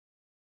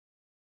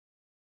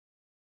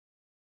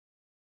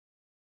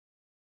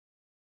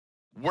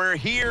We're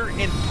here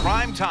in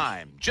prime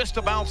time, just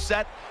about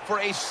set for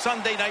a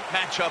Sunday night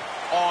matchup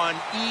on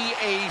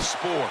EA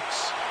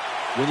Sports.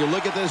 When you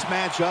look at this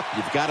matchup,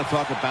 you've got to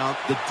talk about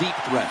the deep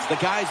threats, the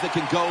guys that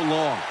can go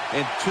long.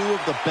 And two of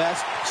the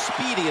best,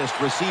 speediest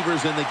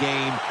receivers in the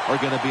game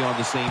are going to be on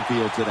the same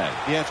field today.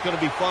 Yeah, it's going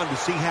to be fun to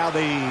see how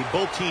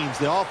both teams,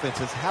 the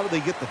offenses, how do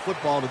they get the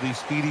football to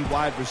these speedy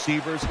wide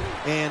receivers.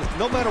 And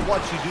no matter what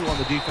you do on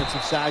the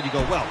defensive side, you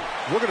go, well,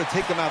 we're going to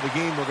take them out of the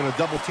game. We're going to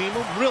double team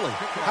them. Really?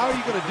 How are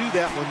you going to do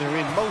that when they're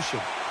in motion?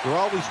 They're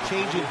always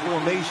changing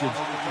formations.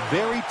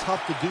 Very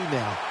tough to do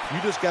now. You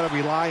just got to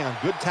rely on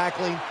good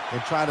tackling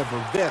and try to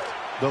prevent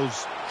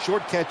those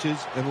short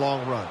catches and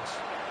long runs.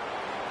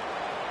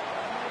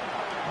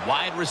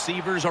 Wide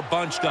receivers are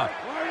bunched up.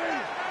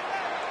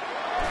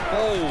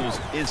 Foles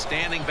is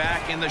standing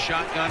back in the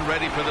shotgun,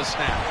 ready for the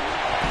snap.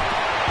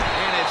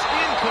 And it's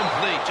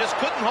incomplete. Just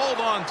couldn't hold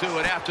on to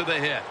it after the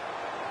hit.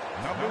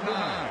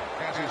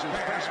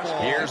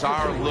 Here's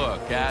our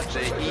look at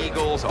the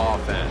Eagles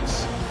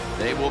offense.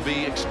 They will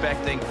be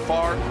expecting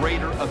far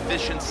greater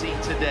efficiency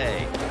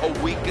today. A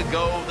week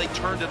ago, they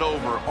turned it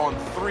over on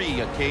 3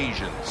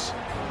 occasions.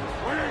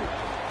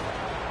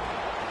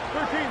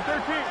 13.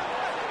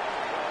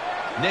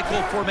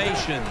 Nickel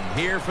formation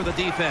here for the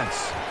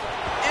defense.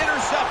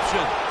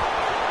 Interception.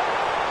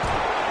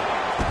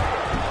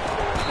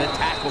 The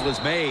tackle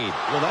is made.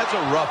 Well, that's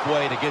a rough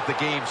way to get the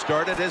game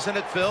started, isn't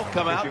it, Phil?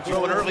 Come out and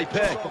throw an early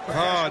pick.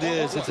 Oh, it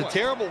is. It's a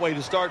terrible way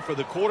to start for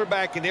the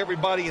quarterback and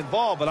everybody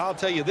involved. But I'll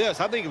tell you this,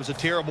 I think it was a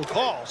terrible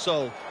call.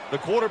 So the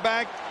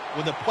quarterback,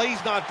 when the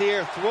play's not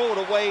there, throw it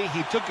away.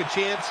 He took a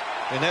chance,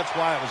 and that's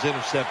why it was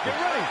intercepted.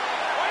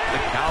 The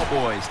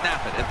Cowboys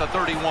snap it at the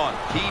 31.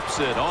 Keeps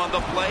it on the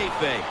play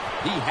fake.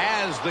 He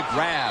has the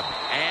grab,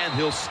 and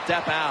he'll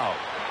step out.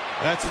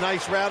 That's a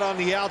nice route on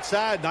the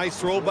outside. Nice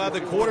throw by the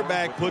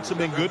quarterback. Puts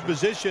him in good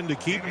position to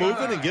keep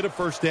moving and get a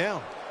first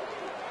down.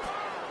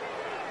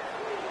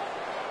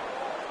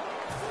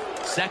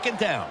 Second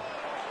down.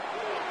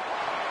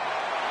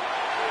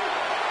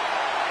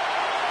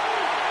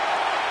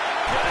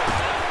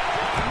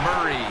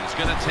 Murray's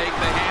going to take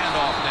the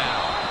handoff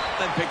now.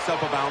 Then picks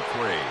up about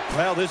 3.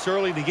 Well, this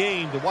early in the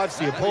game, to watch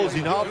the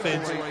opposing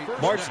offense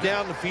march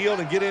down the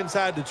field and get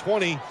inside the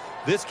 20,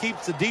 this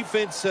keeps the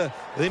defense,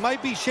 they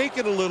might be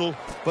shaking a little,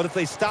 but if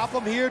they stop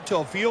them here to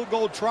a field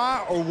goal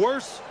try or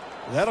worse,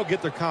 that'll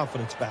get their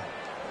confidence back.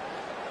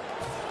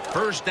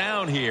 First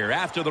down here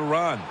after the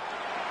run.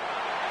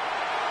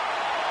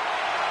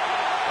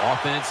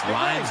 Offense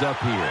lines up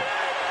here.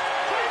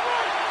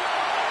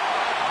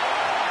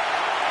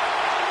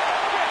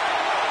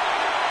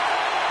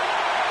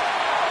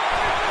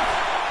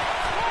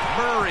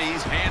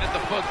 Murray's handed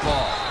the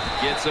football.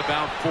 Gets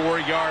about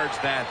 4 yards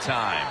that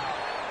time.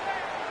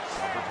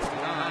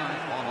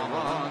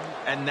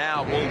 And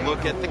now we'll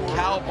look at the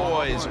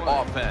Cowboys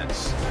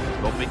offense.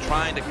 They'll be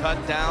trying to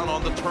cut down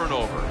on the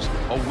turnovers.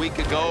 A week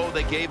ago,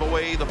 they gave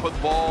away the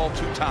football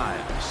 2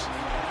 times.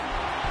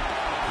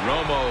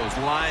 Romo's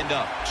lined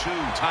up, 2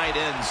 tight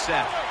ends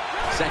set.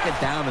 Second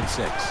down and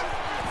 6.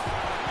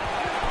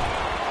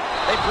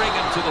 They bring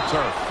him to the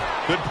turf.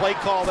 Good play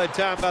call that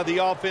time by the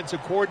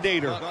offensive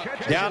coordinator.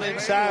 Down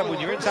inside, when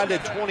you're inside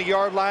that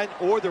 20-yard line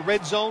or the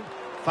red zone,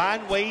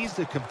 find ways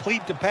to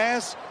complete the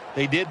pass.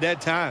 They did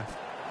that time.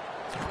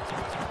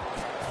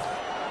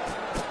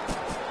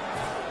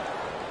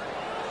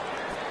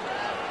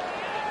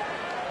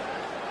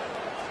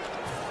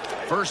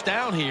 First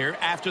down here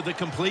after the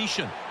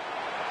completion.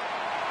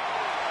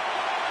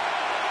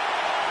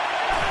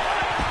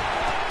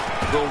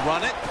 They'll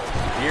run it.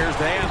 Here's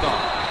the handoff.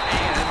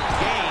 And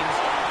gains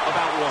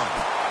about 1.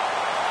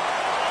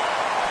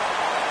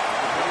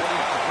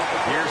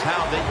 Here's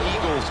how the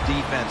Eagles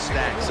defense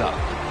stacks up.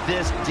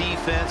 This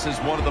defense is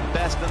one of the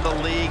best in the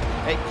league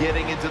at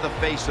getting into the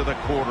face of the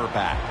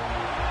quarterback.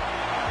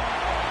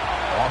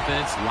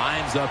 Offense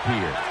lines up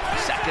here.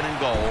 Second and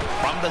goal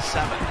from the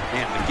 7.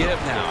 And the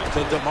give now to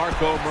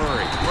DeMarco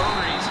Murray.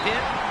 Murray's hit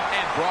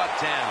and brought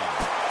down.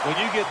 When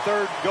you get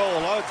third goal,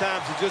 a lot of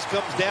times it just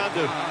comes down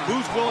to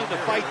who's willing to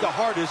fight the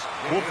hardest.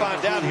 We'll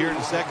find out here in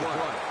a second.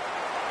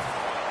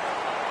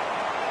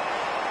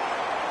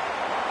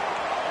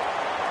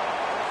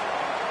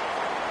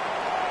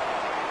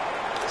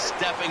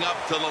 Stepping up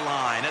to the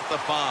line at the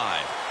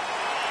 5.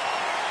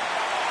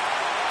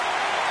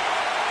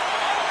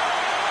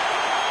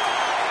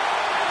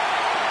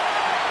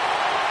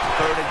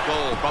 Third and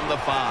goal from the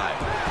 5.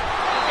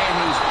 And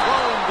he's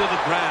thrown to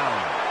the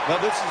ground. Well,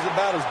 this is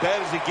about as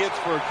bad as it gets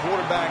for a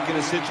quarterback in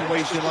a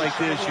situation like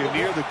this. You're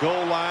near the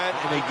goal line,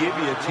 and they give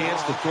you a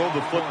chance to throw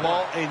the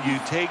football, and you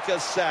take a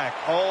sack.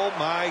 Oh,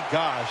 my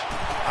gosh.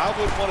 I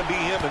wouldn't want to be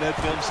him in that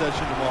film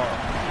session tomorrow.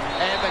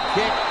 And the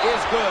kick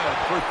is good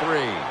for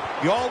 3.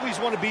 You always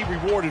want to be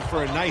rewarded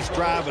for a nice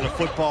drive in a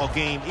football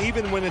game,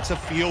 even when it's a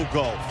field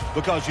goal,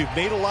 because you've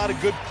made a lot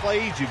of good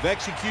plays, you've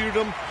executed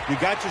them, you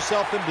got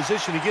yourself in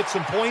position to get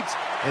some points,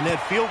 and that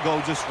field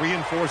goal just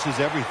reinforces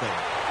everything.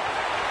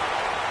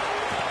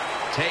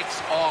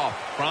 Takes off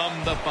from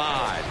the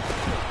 5.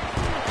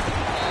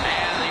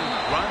 And he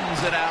runs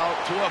runs it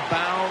out to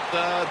about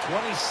the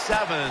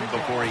 27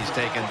 before he's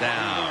taken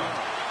down.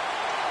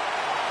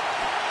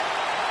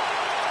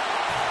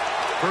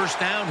 First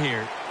down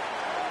here.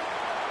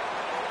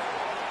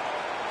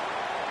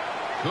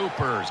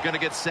 Cooper's going to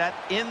get set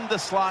in the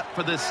slot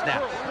for this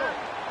snap.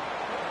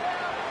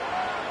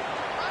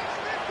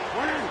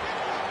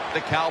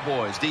 The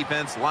Cowboys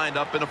defense lined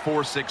up in a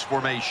 4-6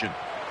 formation.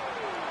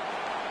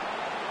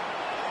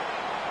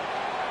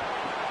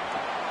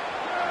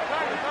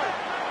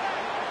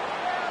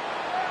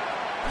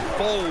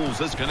 Foles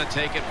is going to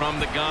take it from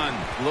the gun.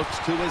 Looks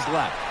to his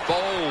left.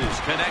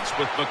 Foles connects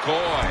with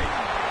McCoy.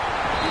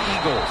 The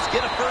Eagles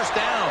get a first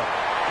down.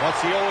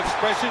 What's the old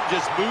expression?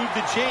 Just move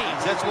the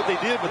chains. That's what they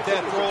did with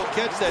that throw and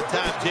catch that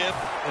time, Jim.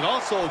 And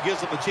also it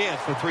gives them a chance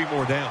for 3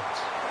 more downs.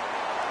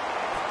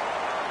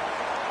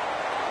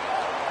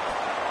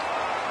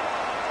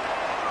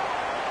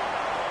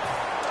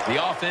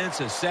 The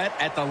offense is set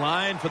at the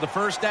line for the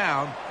first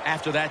down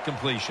after that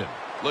completion.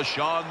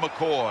 LaShawn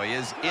McCoy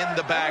is in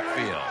the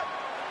backfield.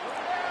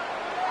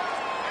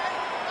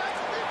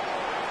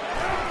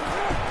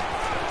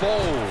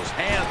 Foles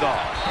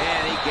handoff,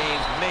 and he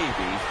gains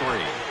maybe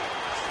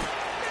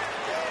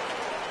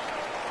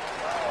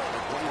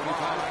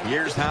 3.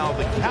 Here's how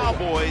the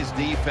Cowboys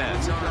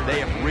defense, they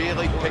have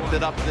really picked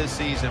it up this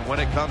season when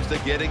it comes to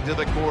getting to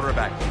the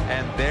quarterback.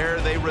 And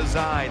there they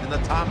reside in the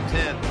top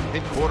 10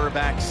 in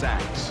quarterback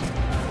sacks.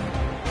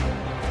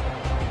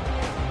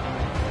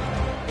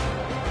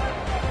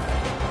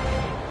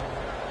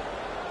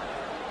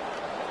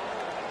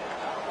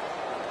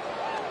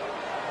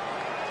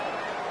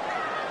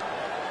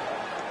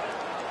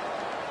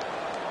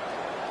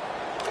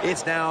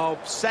 It's now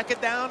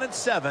 2nd down and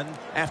 7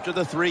 after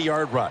the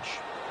 3-yard rush.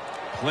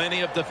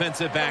 Plenty of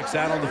defensive backs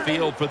out on the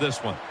field for this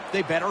one.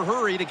 They better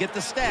hurry to get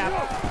the snap.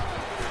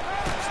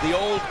 It's the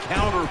old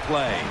counter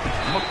play.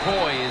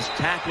 McCoy is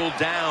tackled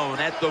down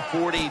at the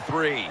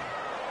 43.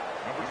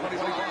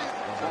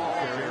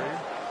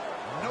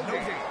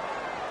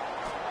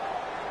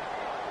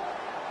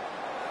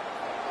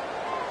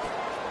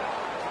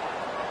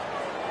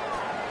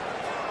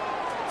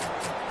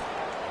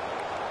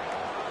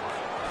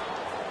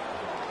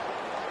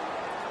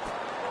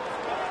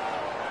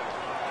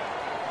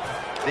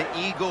 The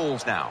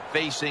Eagles now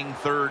facing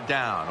 3rd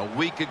down. A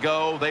week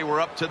ago, they were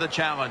up to the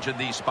challenge in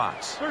these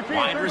spots.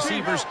 Wide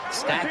receivers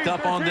stacked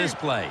up on this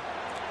play.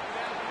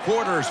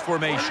 Quarters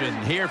formation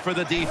here for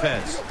the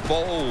defense.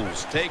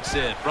 Foles takes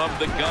it from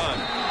the gun.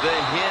 The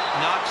hit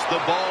knocks the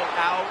ball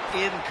out,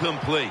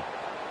 incomplete.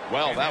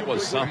 Well, that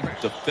was some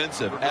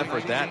defensive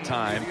effort that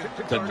time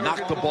to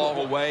knock the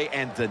ball away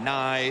and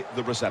deny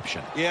the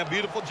reception. Yeah,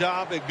 beautiful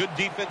job. A good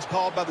defense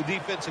called by the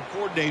defensive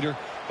coordinator.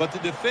 But the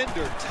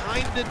defender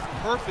timed it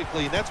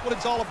perfectly. And that's what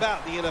it's all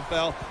about in the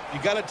NFL.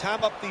 You got to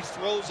time up these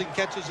throws and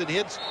catches and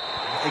hits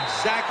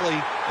exactly,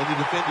 and the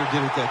defender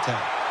did it that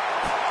time.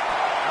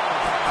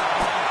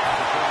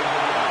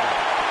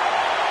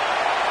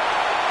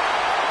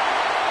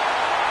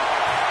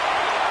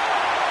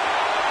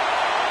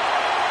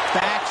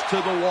 Backs to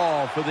the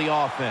wall for the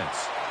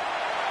offense.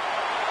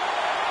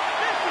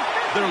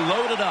 They're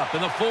loaded up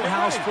in the full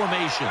house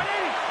formation.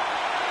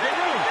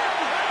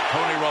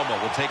 Tony Romo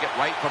will take it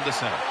right from the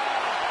center.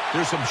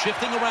 There's some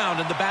shifting around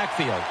in the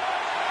backfield.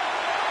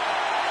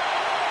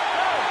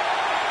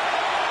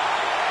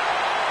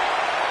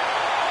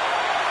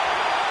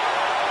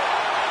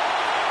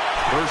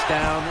 First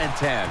down and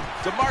 10.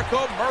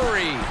 DeMarco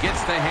Murray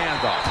gets the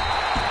handoff.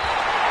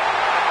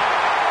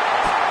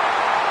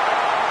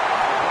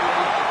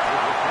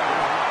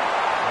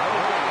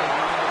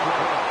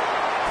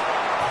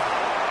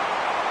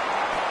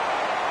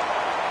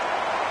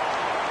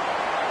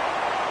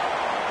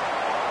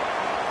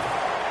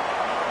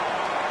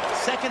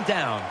 Second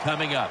down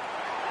coming up.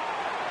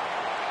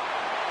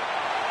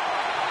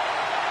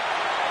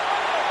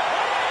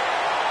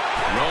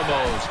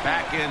 Romo's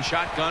back in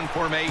shotgun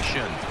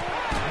formation.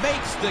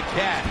 Makes the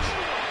catch.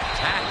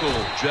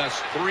 Tackled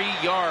just 3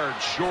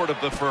 yards short of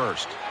the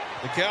first.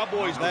 The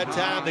Cowboys that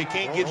time, they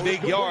can't get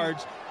big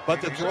yards, but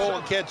the throw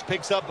and catch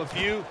picks up a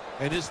few,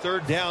 and his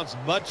 3rd down's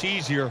much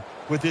easier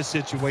with this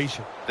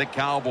situation. The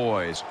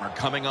Cowboys are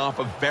coming off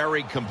a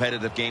very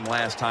competitive game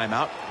last time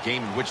out,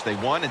 game in which they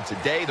won, and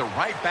today they're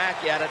right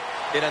back at it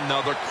in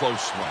another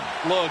close one.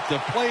 Look, the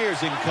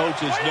players and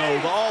coaches know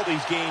that all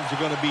these games are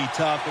going to be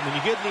tough, and when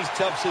you get in these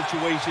tough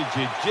situations,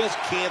 you just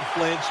can't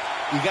flinch.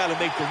 You got to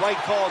make the right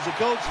call as a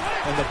coach,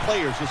 and the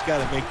players just got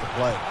to make the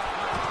play.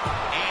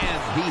 And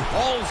he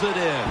hauls it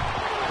in.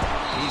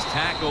 He's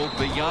tackled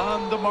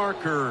beyond the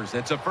markers.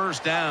 It's a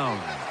first down.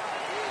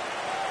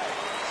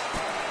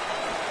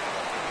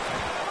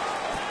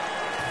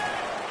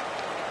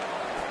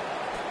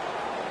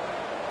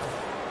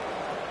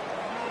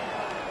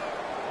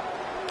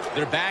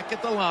 They're back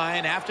at the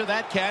line after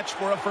that catch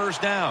for a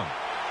first down.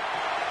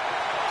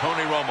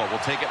 Tony Romo will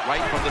take it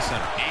right from the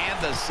center. And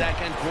the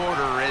second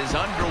quarter is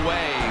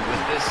underway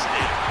with this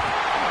snap.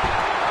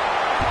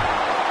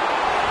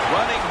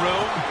 Running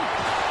room.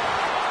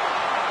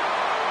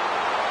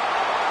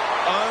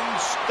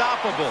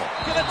 Unstoppable.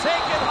 Gonna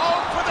take it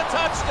home for the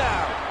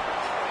touchdown.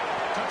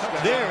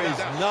 There is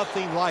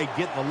nothing like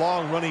getting a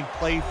long running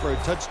play for a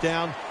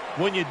touchdown.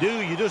 When you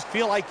do, you just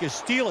feel like you're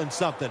stealing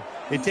something.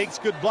 It takes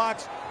good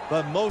blocks,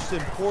 but most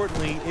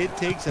importantly, it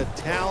takes a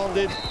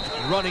talented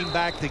running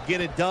back to get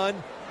it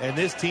done, and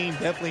this team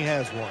definitely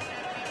has one.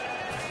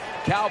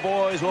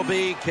 Cowboys will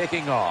be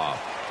kicking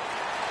off.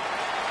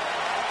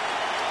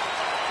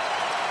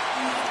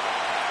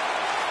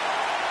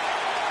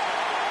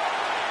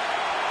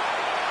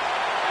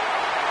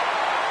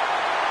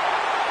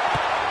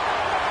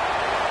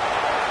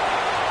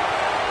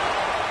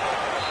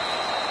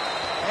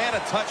 And a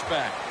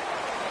touchback.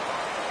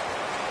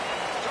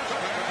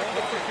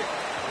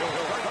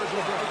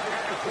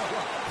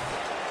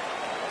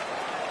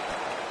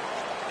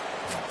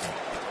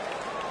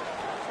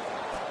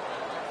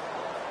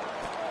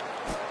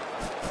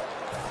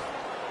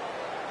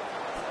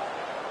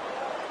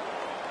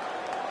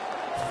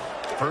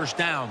 First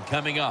down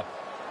coming up.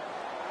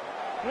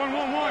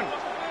 1-1-1.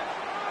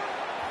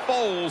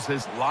 Foles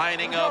is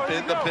lining up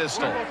in the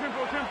pistol.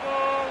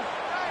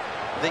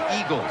 The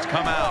Eagles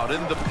come out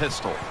in the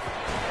pistol.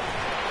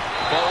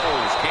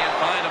 Foles can't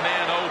find a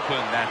man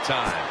open that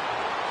time.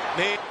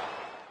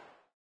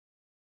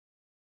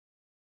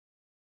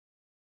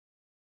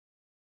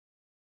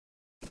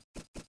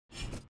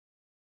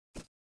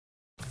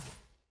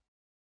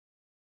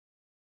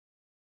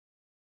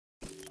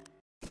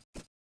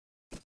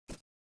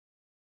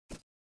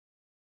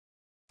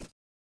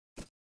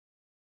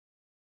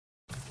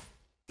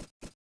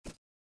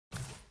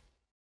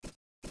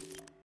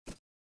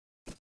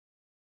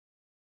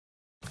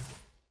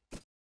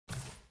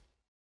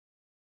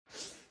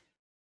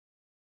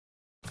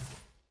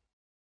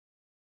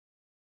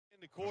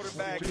 The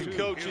quarterback, the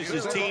coaches,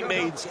 his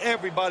teammates,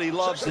 everybody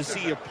loves to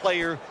see a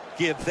player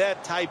give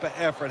that type of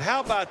effort. How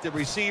about the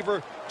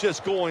receiver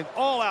just going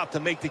all out to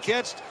make the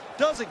catch?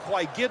 Doesn't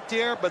quite get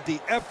there, but the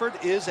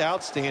effort is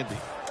outstanding.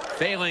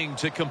 Failing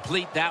to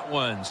complete that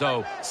one,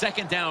 so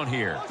second down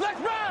here.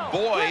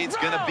 Boyd's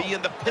going to be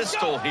in the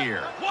pistol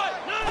here.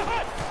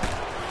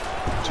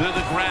 To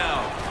the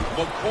ground.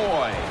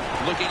 McCoy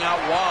looking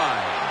out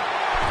wide.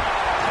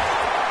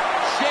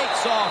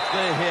 Shakes off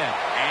the hit.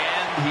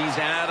 He's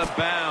out of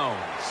bounds.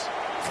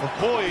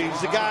 McCoy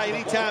is the guy,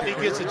 anytime he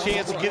gets a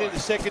chance to get into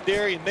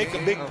secondary and make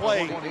a big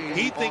play,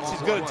 he thinks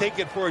he's going to take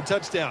it for a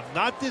touchdown.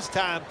 Not this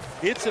time.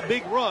 It's a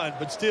big run,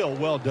 but still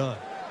well done.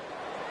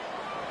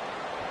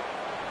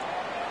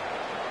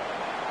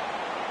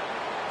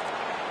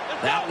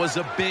 That was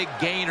a big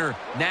gainer.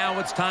 Now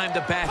it's time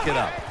to back it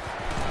up.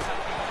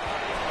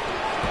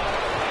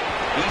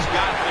 He's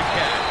got the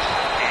catch.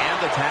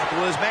 And the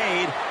tackle is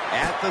made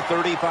at the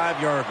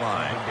 35-yard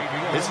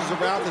line. This is a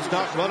route that's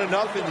not run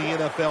enough in the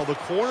NFL, the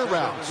corner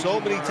route. So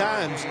many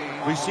times,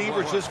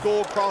 receivers just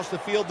go across the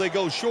field, they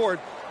go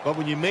short. But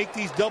when you make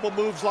these double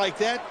moves like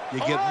that, you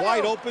get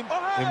wide open,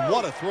 and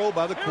what a throw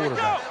by the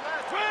quarterback.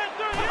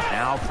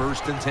 Now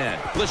 1st and 10.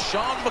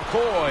 LaShawn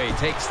McCoy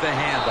takes the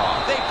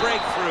handoff. They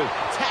break through,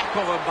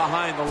 tackle him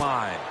behind the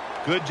line.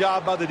 Good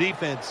job by the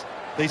defense.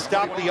 They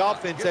stopped the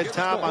offense that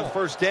time on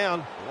 1st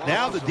down.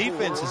 Now the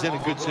defense is in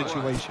a good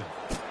situation.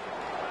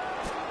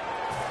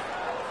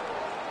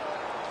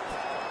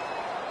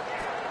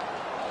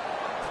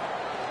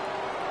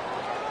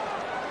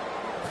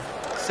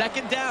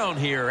 Second down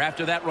here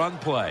after that run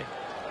play.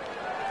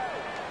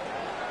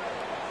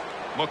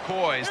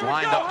 McCoy's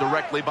lined up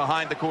directly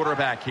behind the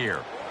quarterback here.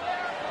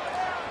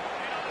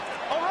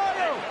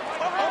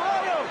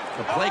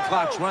 The play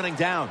clock's running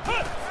down.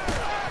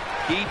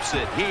 Keeps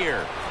it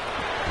here.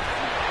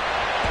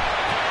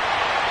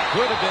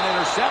 Could have been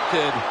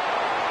intercepted.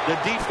 The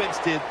defense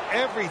did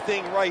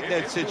everything right in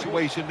that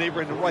situation. They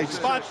were in the right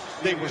spot.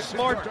 They were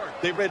smart.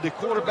 They read the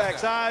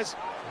quarterback's eyes,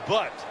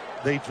 but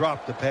they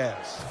dropped the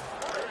pass.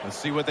 Let's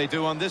see what they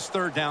do on this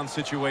 3rd down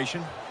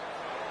situation.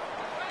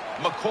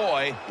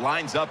 McCoy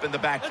lines up in the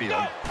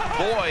backfield.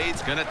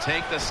 Boyd's going to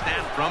take the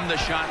snap from the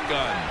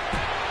shotgun.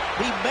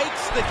 He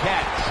makes the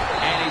catch,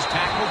 and he's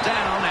tackled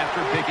down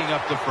after picking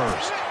up the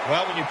first.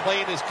 Well, when you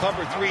play in this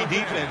cover 3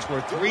 defense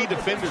where 3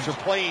 defenders are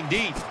playing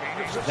deep,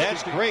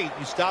 that's great.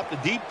 You stop the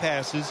deep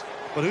passes,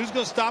 but who's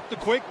going to stop the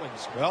quick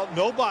ones? Well,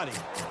 nobody.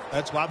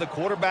 That's why the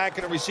quarterback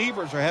and the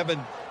receivers are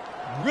having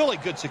really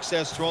good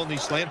success throwing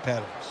these slant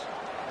patterns.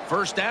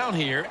 First down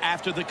here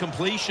after the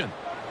completion.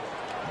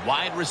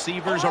 Wide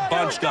receivers are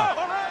bunched up.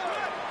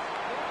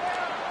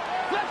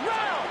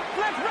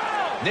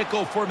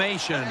 Nickel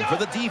formation for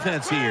the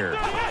defense here.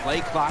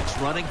 Play clock's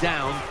running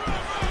down.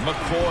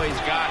 McCoy's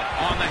got it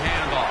on the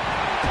handoff.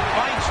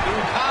 Fights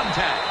through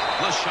contact.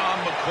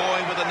 LaShawn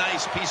McCoy with a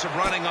nice piece of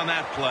running on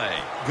that play.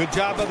 Good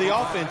job by the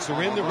offense.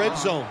 They're in the red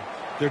zone.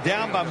 They're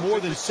down by more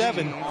than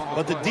 7,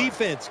 but the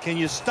defense, can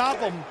you stop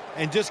them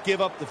and just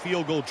give up the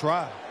field goal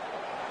try?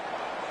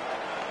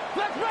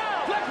 Flex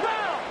round, flex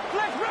round,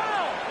 flex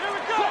round. Here we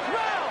go. Flex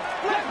round,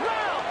 flex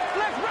round,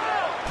 flex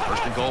round.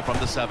 1st and goal from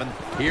the 7.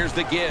 Here's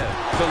the give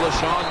to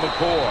LaShawn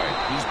McCoy.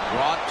 He's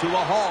brought to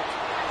a halt.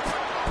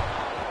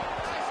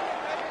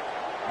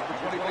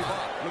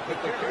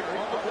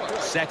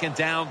 Second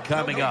down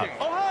coming up.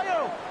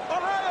 Ohio!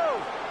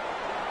 Ohio!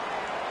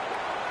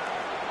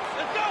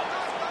 Let's go!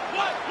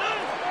 What?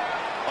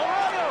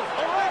 Ohio!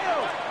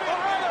 Ohio!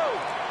 Ohio!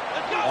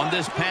 Let's go! On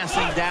this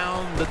passing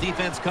down, the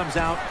defense comes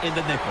out in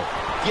the nickel,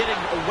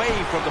 getting away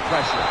from the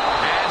pressure.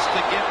 Has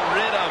to get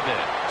rid of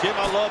it. Jim,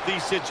 I love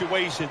these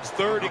situations.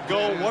 Third and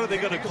go. What are they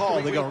going to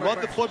call? They're going to run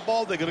the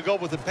football. They're going to go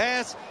with a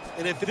pass.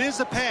 And if it is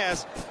a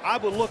pass, I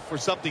would look for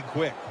something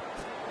quick.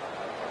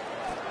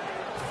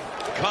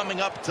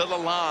 Coming up to the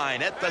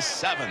line at the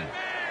 7.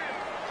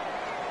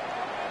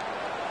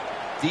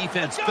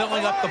 Defense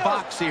filling up the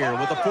box here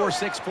with a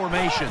 4-6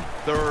 formation.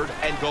 3rd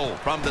and goal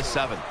from the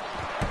 7.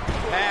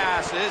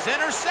 Pass is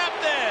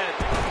intercepted.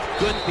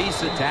 Good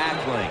piece of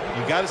tackling.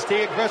 You got to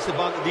stay aggressive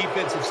on the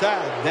defensive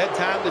side. That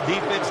time the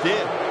defense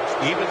did.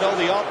 Even though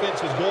the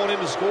offense was going in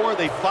to score,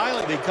 they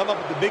come up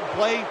with the big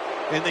play,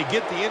 and they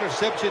get the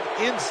interception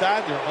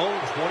inside their own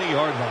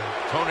 20-yard line.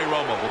 Tony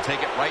Romo will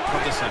take it right from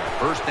the center.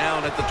 First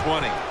down at the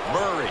 20.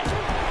 Murray.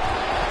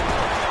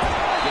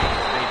 Gain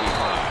maybe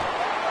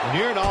 5. When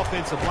you're an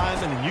offensive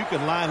lineman and you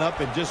can line up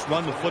and just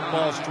run the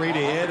football straight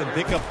ahead and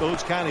pick up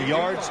those kind of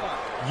yards,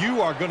 you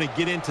are going to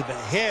get into the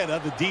head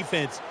of the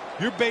defense.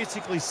 You're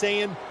basically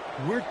saying,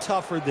 we're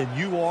tougher than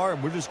you are,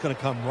 and we're just going to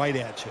come right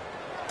at you.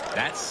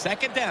 That's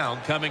second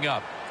down coming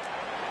up.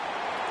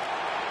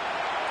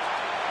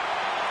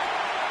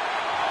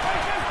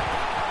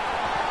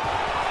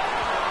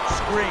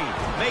 Screen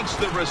makes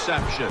the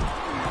reception.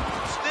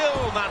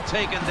 Still not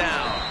taken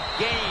down.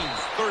 Gains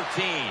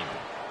 13.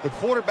 The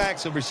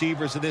quarterbacks and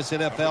receivers in this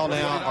NFL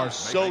now are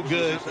so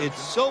good. It's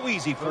so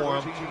easy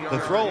for them to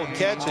throw and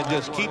catch and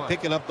just keep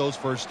picking up those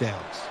first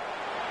downs.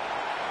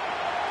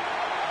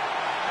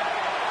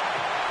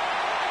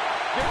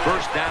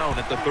 First down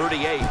at the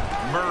 38.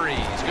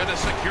 Murray's going to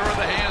secure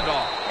the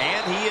handoff.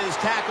 And he is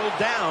tackled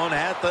down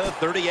at the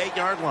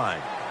 38-yard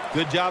line.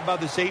 Good job by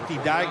the safety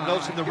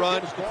diagnosing the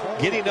run,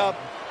 getting up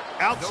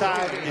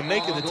outside and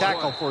making the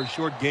tackle for a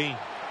short gain.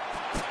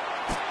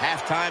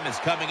 Halftime is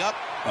coming up,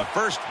 but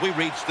first we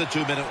reach the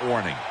 2-minute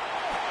warning.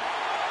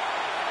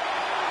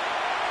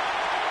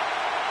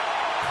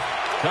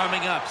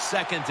 Coming up,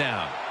 second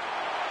down.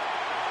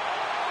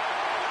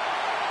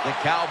 The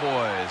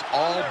Cowboys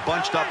all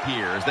bunched up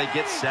here as they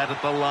get set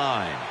at the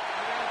line.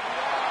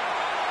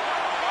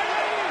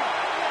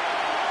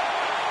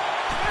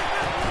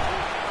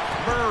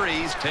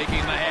 Murray's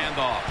taking the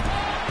handoff.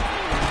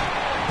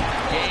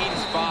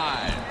 Gains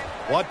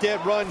 5. What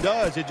that run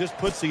does, it just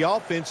puts the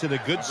offense in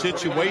a good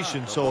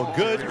situation. So a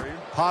good,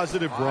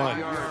 positive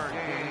run.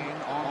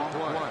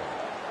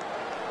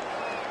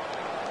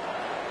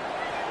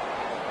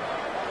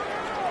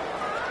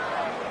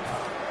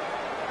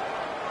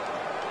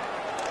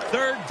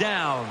 Third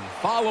down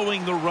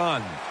following the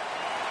run.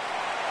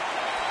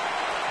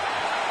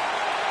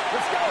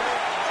 Let's go!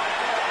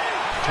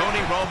 Tony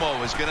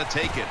Romo is going to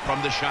take it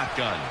from the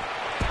shotgun.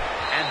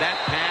 And that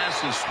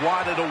pass is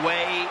swatted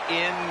away,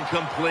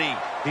 incomplete.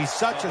 He's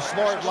such a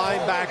smart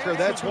linebacker.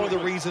 That's one of the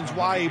reasons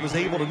why he was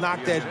able to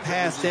knock that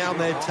pass down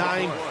that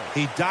time.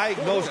 He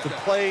diagnosed the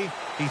play.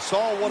 He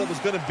saw what it was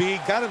going to be,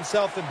 got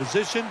himself in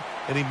position,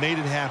 and he made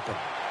it happen.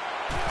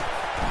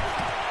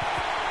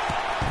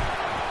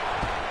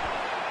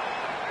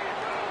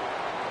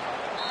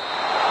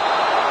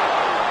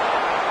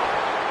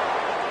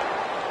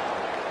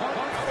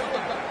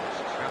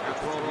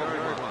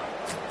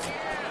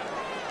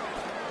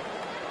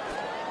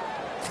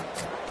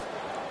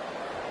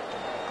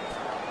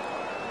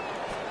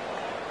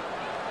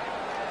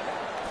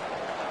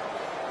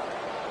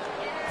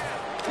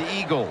 The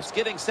Eagles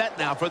getting set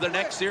now for their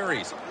next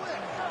series.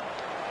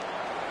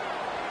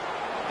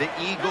 The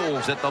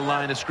Eagles at the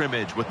line of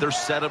scrimmage with their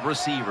set of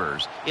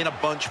receivers in a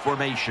bunch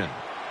formation.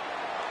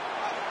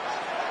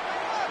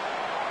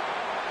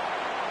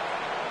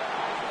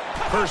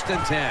 First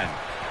and 10.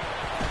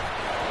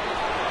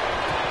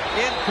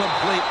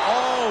 Incomplete,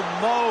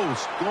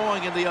 almost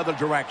going in the other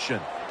direction.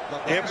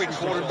 Every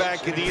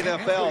quarterback in the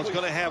NFL is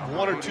going to have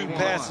one or two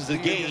passes a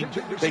game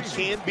that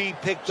can be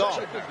picked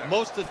off.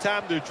 Most of the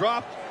time they're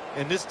dropped,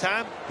 and this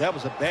time that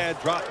was a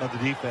bad drop by the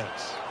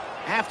defense.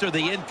 After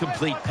the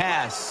incomplete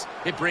pass,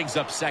 it brings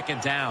up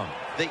second down.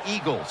 The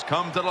Eagles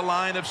come to the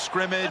line of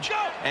scrimmage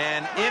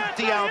and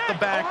empty out the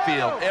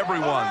backfield.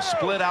 Everyone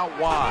split out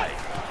wide.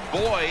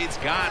 Boyd's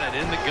got it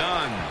in the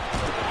gun.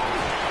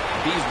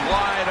 He's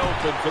wide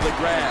open for the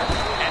grab.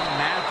 And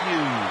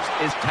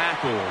Matthews is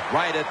tackled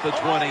right at the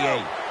 28.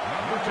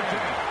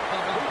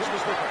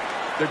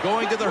 They're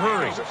going to the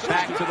hurry.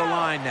 Back to the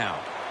line now.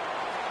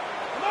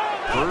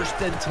 First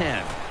and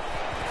 10.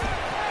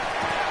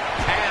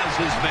 Has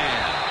his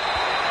man.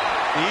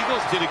 The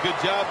Eagles did a good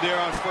job there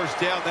on first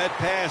down. That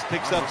pass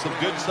picks up some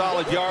good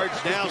solid yards.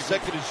 Now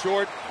second and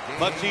short.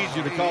 Much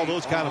easier to call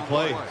those kind of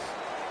plays.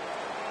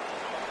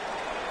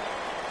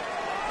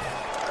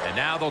 And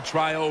now they'll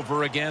try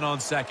over again on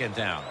second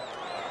down.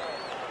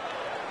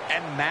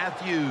 And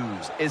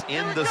Matthews is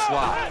in the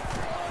slot.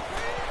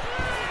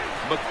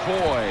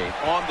 McCoy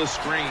on the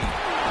screen.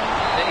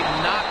 They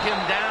knock him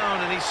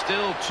down, and And he's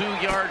still 2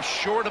 yards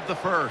short of the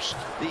first.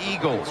 The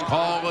Eagles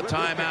call a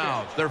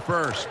timeout, their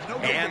first.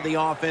 And the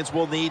offense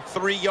will need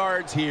 3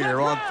 yards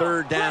here on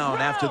third down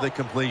after the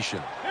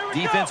completion.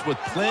 Defense with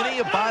plenty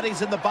of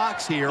bodies in the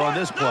box here on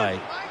this play.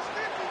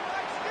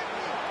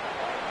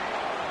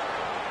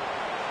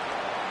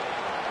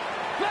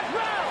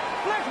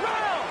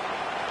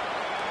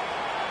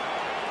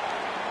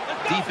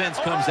 Defense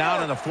comes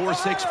out in a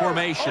 4-6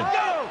 formation.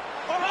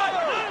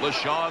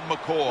 LaShawn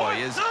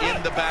McCoy is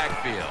in the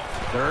backfield.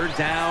 Third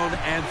down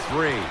and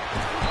 3.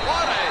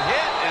 What a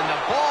hit, and the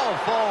ball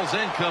falls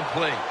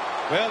incomplete.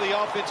 Well,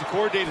 the offensive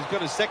coordinator is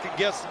going to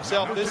second-guess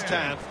himself this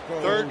time.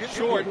 Third and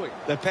short.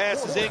 The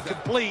pass is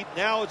incomplete.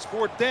 Now it's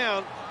fourth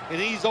down, and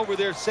he's over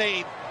there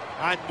saying,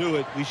 I knew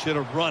it. We should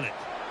have run it.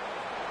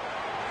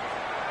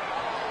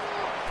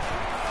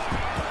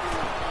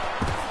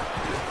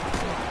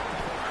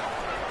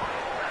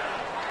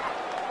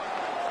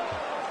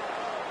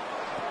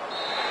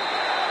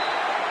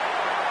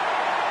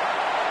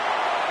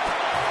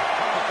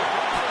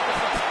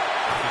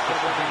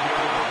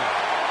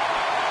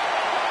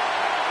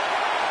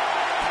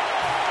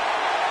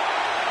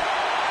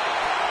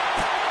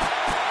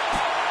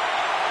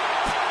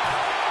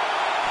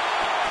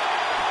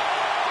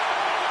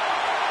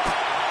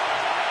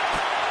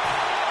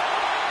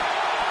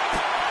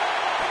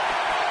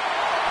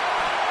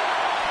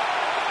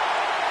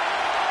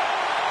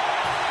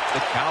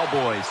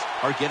 Cowboys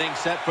are getting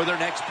set for their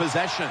next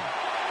possession.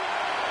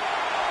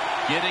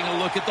 Getting a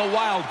look at the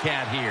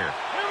Wildcat here.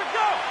 Here we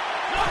go.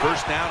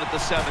 First down at the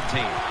 17.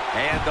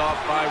 Handoff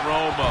by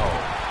Romo.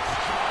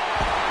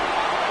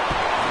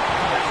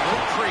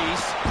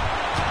 Crease.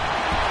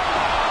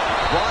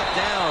 Brought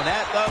down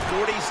at the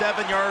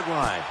 47-yard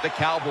line. The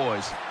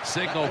Cowboys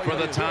signal for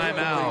the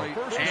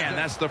timeout, and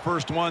that's the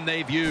first one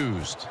they've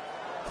used.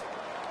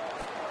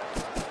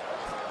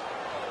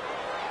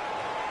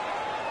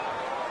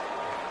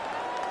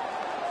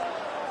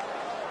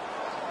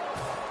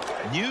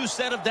 New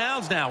set of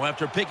downs now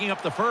after picking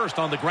up the first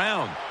on the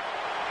ground.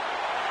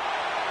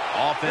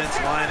 Offense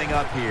lining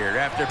up here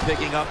after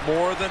picking up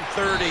more than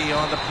 30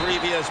 on the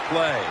previous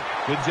play.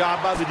 Good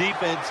job by the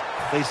defense.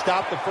 They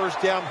stopped the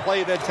first down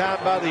play that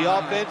time by the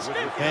offense,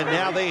 and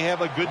now they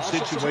have a good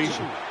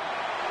situation.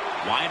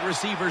 Wide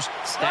receivers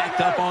stacked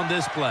up on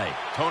this play.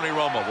 Tony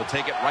Romo will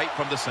take it right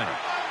from the center.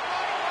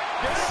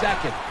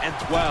 Second and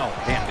 12.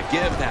 And the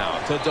give now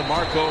to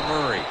DeMarco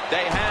Murray.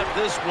 They have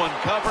this one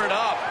covered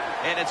up,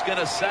 and it's going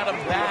to set them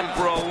back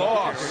for a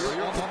loss.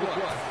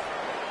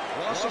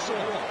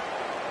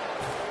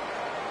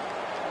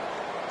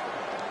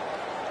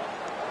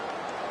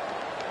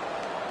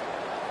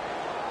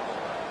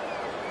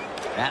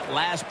 That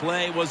last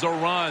play was a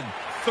run.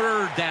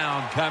 Third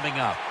down coming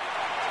up.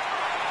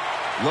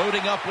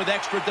 Loading up with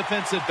extra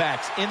defensive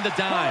backs in the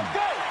dime.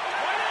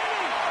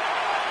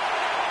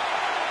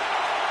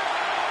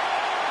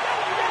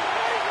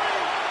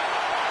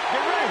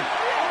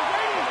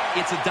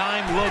 It's a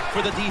dime look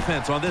for the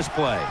defense on this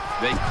play.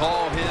 They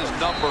call his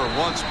number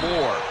once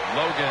more.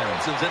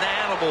 Logan's an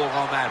animal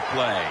on that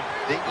play.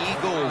 The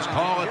Eagles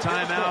call a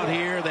timeout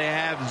here. They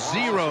have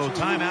 0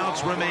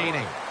 timeouts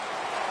remaining.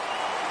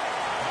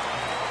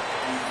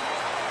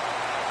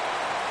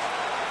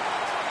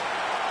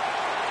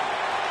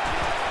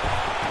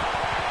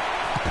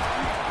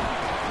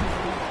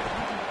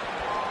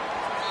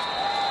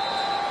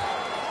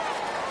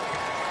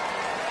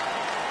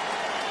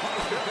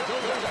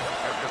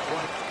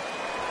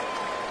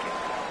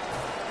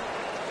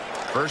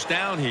 First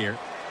down here.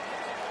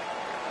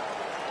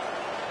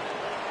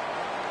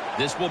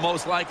 This will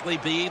most likely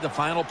be the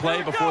final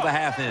play before the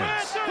half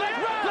ends.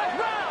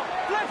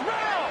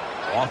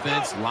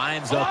 Offense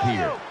lines up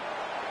here.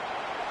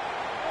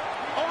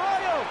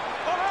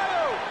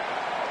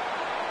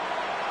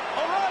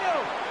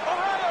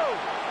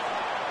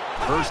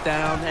 First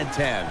down and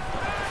 10.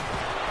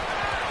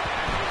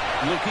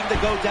 Looking to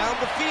go down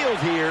the field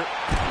here.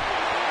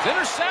 It's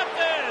intercepted.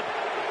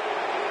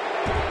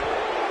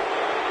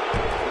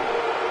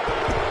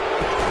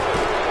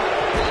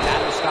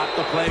 Stop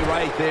the play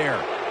right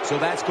there. So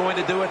that's going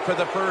to do it for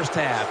the first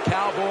half.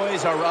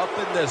 Cowboys are up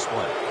in this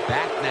one.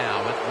 Back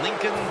now at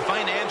Lincoln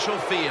Financial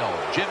Field.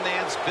 Jim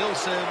Nance, Bill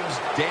Sims,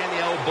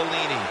 Danielle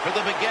Bellini for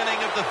the beginning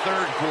of the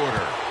third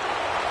quarter.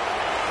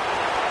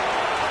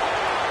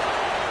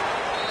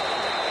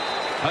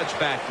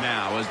 Touchback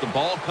now as the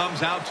ball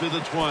comes out to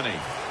the 20.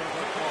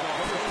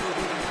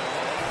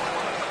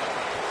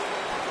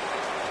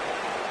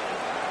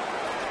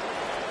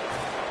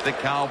 The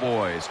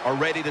Cowboys are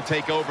ready to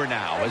take over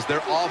now as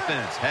their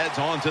offense heads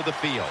onto the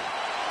field.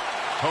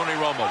 Tony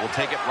Romo will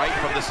take it right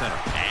from the center.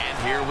 And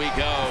here we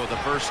go, the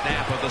first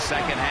snap of the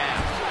second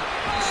half.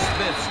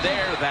 Smith's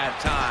there that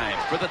time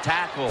for the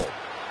tackle.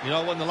 You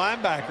know, when the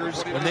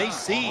linebackers, when they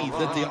see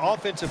that the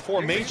offensive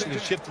formation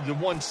is shifted to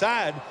one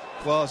side,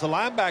 well, as a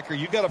linebacker,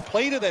 you got to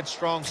play to that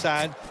strong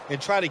side and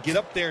try to get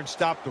up there and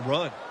stop the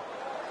run.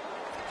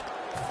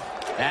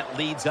 That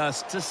leads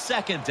us to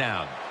second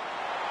down.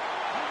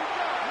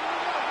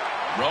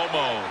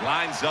 Romo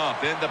lines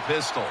up in the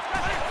pistol.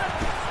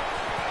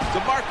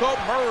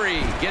 DeMarco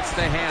Murray gets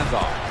the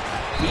handoff.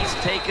 He's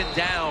taken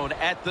down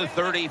at the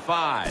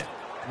 35.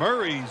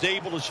 Murray's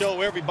able to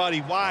show everybody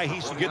why he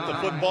should get the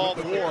football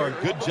more.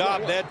 Good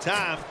job that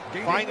time,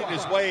 finding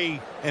his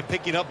way and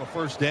picking up a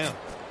first down.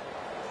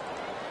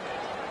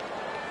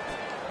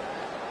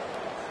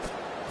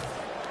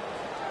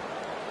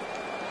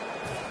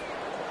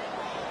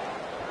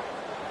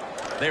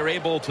 They're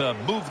able to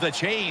move the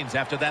chains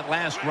after that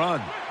last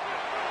run.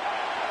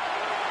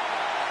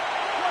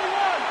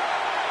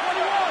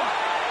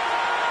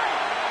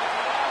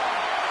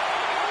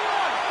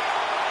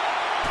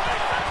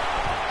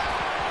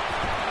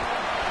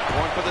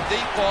 Going for the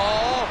deep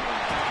ball.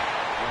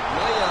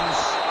 Williams,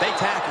 they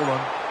tackle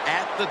him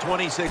at the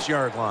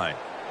 26-yard line.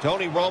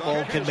 Tony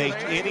Romo can make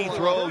any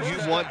throw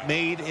you want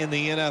made in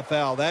the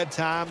NFL. That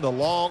time, the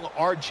long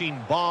arching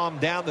bomb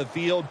down the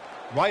field,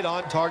 right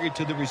on target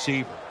to the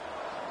receiver.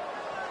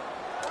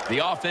 The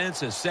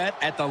offense is set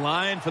at the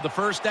line for the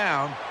first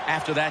down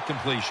after that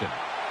completion.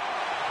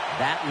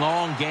 That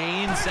long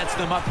gain sets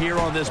them up here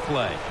on this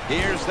play.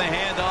 Here's the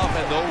handoff,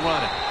 and they'll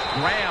run it.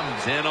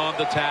 Graham's in on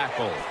the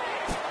tackle.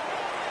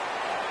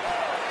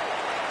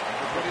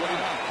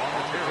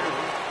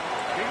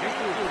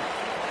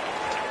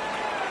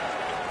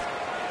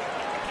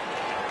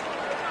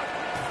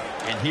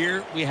 And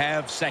here we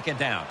have second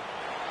down.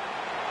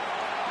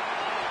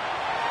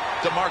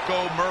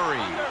 DeMarco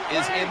Murray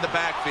is in the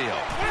backfield.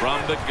 From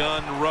the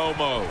gun,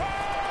 Romo.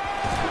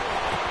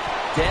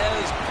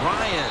 Dez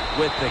Bryant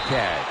with the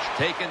catch.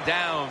 Taken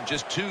down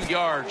just 2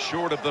 yards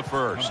short of the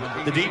first.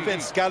 The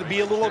defense has got to be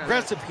a little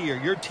aggressive here.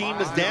 Your team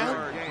is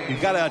down.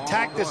 You've got to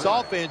attack this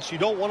offense. You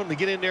don't want them to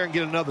get in there and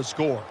get another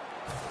score.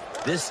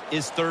 This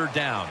is third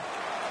down.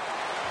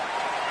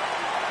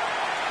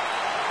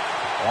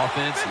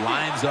 Offense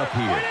lines up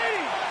here.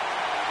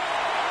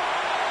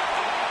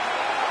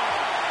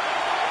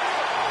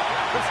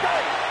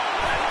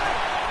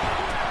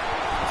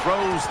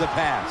 Throws the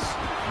pass.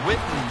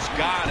 Witten's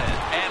got it.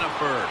 And a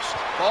first.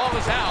 Ball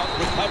is out.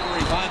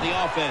 Recovery by the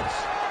offense.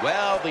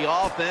 Well, the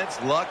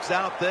offense lucks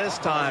out this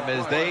time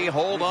as they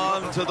hold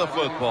on to the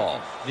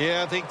football.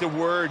 Yeah, I think the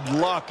word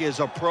luck is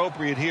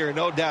appropriate here.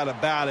 No doubt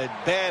about it.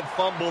 Bad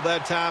fumble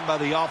that time by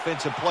the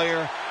offensive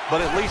player.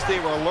 But at least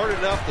they were alert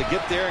enough to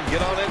get there and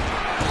get on it.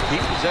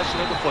 Keep possession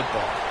of the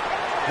football.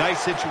 Nice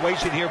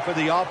situation here for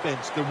the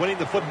offense. They're winning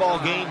the football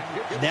game.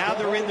 Now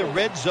they're in the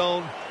red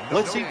zone.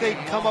 Let's see if they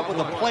can come up with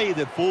a play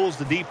that fools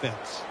the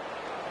defense.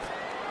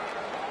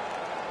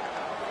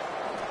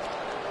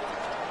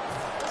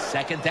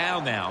 Second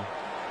down now.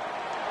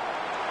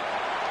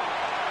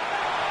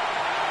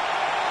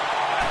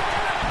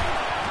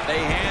 They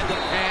hand it,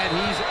 and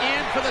he's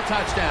in for the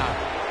touchdown.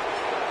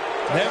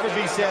 Never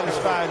be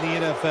satisfied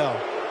in the NFL.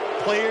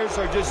 Players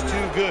are just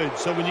too good.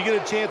 So when you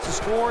get a chance to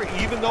score,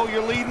 even though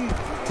you're leading,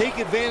 take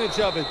advantage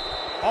of it.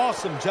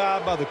 Awesome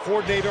job by the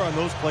coordinator on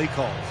those play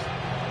calls.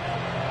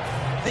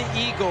 The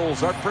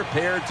Eagles are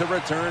prepared to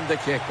return the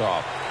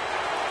kickoff.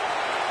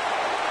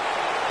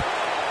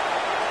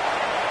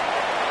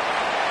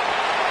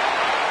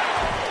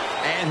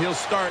 And he'll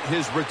start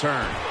his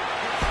return.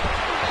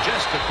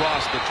 Just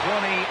across the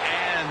 20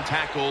 and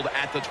tackled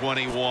at the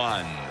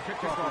 21.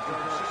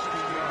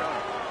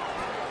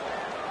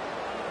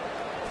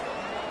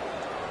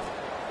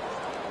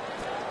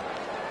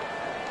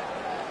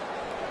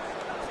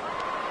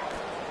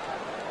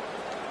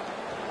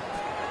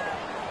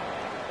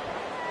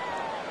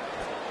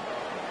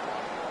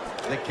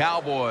 The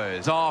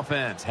Cowboys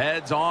offense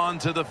heads on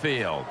to the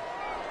field.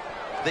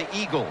 The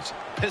Eagles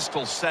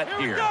pistol set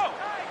here.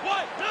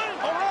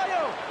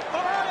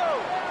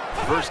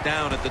 First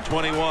down at the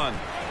 21.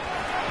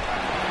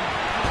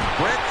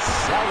 Brent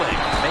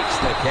Selling makes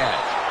the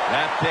catch.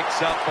 That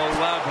picks up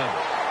 11.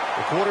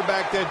 The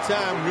quarterback that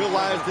time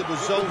realized it was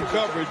zone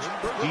coverage.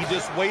 He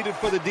just waited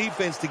for the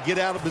defense to get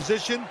out of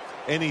position,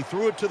 and he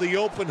threw it to the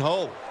open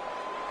hole.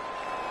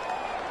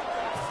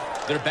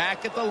 They're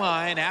back at the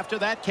line after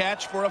that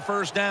catch for a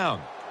first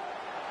down.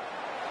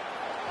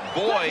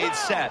 Boyd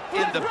set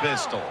in the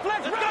pistol.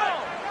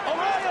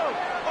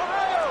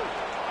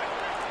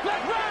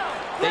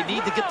 They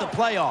need to get the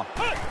play off.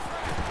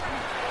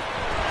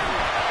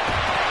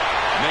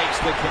 Makes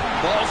the kick.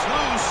 Ball's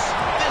loose.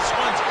 This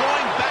one's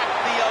going back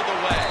the other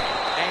way.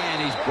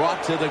 And he's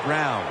brought to the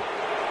ground.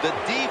 The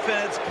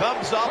defense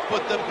comes up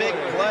with the big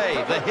play,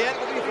 the hit,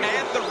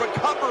 and the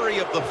recovery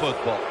of the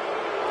football.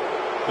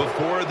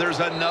 Before there's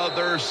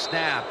another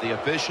snap, the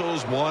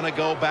officials want to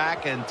go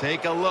back and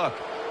take a look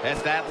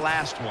at that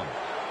last one.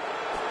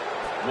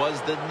 Was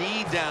the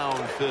knee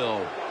down,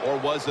 Phil, or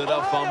was it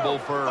a fumble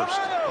first?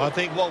 I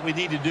think what we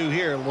need to do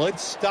here,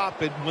 let's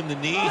stop it when the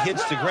knee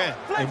hits the ground.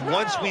 And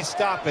once we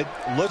stop it,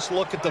 let's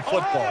look at the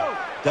football.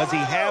 Does he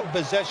have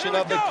possession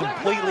of it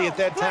completely at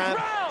that time?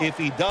 If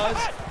he does,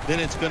 then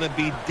it's going to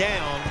be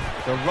down.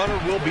 The runner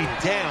will be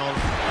down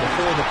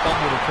before the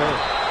fumble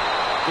occurs.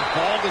 The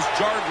ball is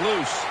jarred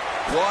loose.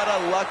 What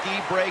a lucky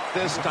break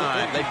this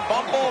time. They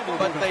fumbled,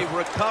 but they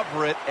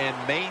recover it and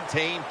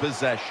maintain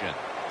possession.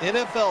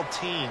 NFL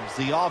teams,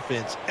 the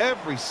offense,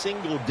 every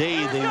single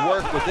day they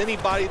work with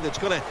anybody that's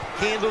going to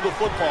handle the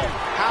football.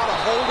 How to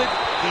hold it,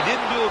 he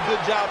didn't do a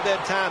good job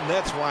that time.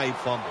 That's why he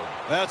fumbled.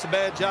 That's a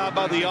bad job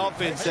by the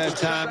offense that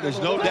time. There's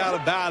no doubt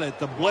about it.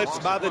 The blitz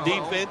by the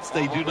defense,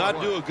 they do not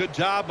do a good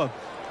job of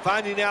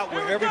finding out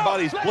where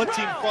everybody's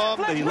blitzing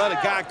from. They let a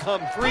guy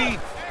come free,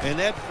 and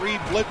that free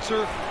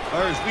blitzer,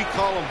 or as we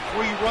call them,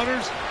 free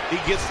runners, he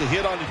gets the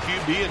hit on the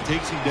QB and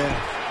takes him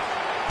down.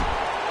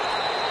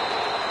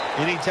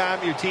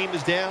 Anytime your team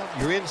is down,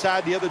 you're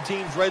inside the other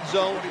team's red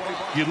zone,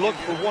 you look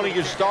for one of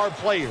your star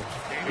players,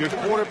 your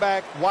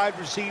quarterback, wide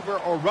receiver,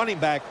 or running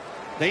back.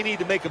 They need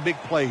to make a big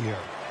play here.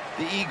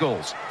 The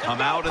Eagles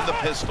come out in the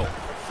pistol.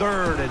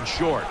 3rd and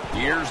short.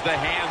 Here's the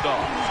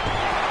handoff.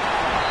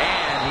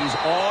 And he's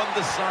on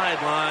the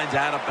sidelines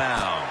out of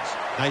bounds.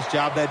 Nice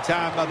job that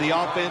time by the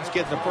offense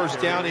getting the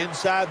first down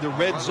inside the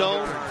red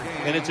zone.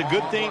 And it's a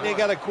good thing they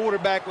got a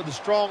quarterback with a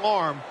strong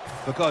arm,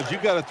 because you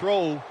got to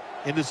throw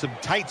into some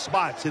tight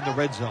spots in the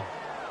red zone.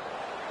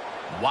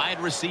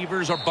 Wide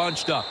receivers are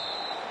bunched up.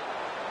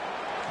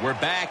 We're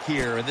back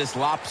here in this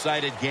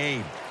lopsided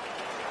game.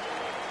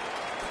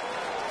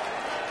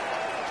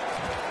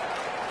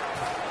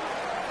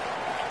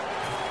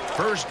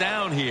 First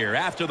down here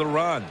after the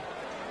run.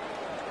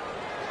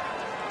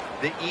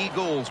 The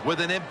Eagles with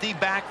an empty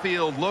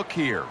backfield look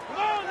here. Come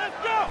on, let's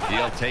go.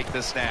 He'll take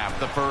the snap,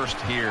 the first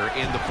here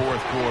in the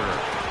 4th quarter.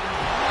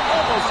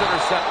 Almost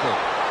intercepted.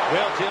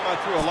 Well, Tim, I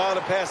threw a lot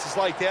of passes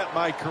like that in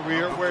my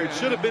career where it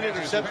should have been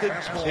intercepted,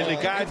 and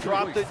the guy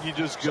dropped it, and you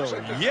just go,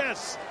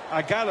 yes,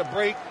 I got a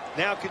break.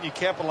 Now can you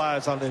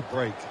capitalize on that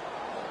break?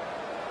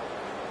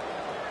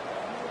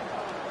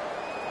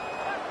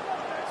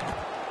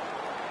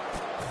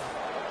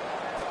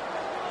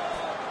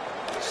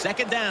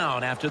 Second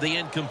down after the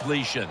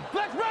incompletion.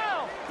 Flex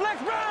round.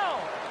 Flex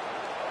round.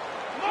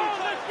 Come on,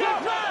 let's go.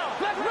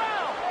 Flex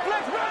round.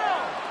 Flex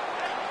round.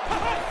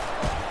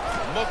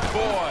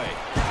 McCoy.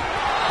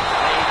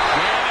 They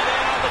jam it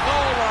in on the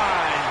goal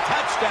line.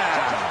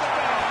 Touchdown.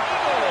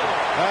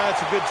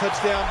 That's a good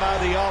touchdown by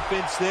the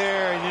offense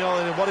there. And, you know,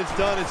 and what it's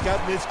done, it's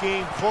gotten this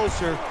game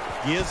closer.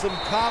 Gives them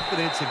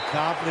confidence, and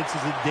confidence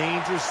is a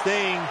dangerous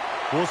thing.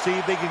 We'll see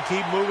if they can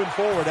keep moving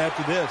forward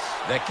after this.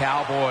 The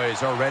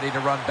Cowboys are ready to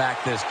run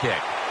back this kick.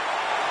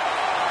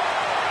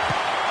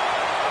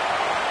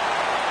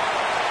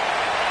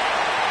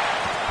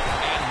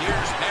 And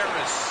here's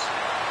Harris.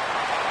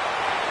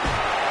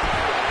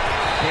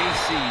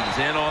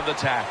 Casey's in on the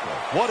tackle.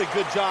 What a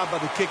good job by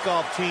the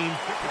kickoff team.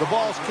 The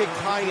ball's kicked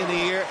high in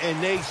the air,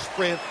 and they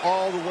sprint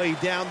all the way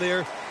down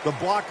there. The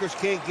blockers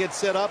can't get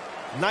set up.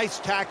 Nice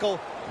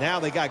tackle. Now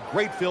they got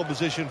great field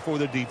position for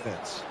their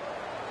defense.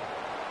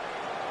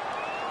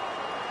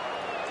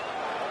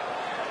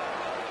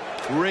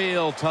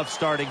 Real tough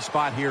starting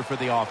spot here for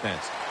the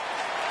offense.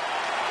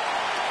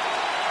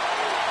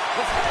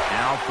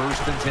 Now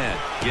 1st and 10.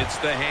 Gets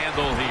the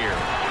handle here.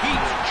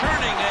 Keeps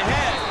churning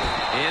ahead.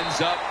 Ends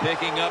up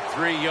picking up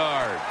 3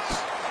 yards.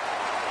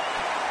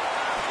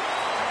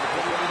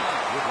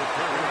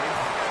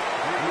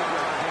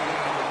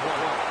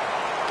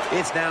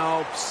 It's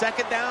now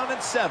 2nd down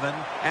and 7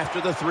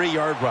 after the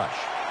 3-yard rush.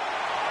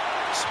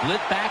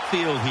 Split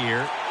backfield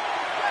here.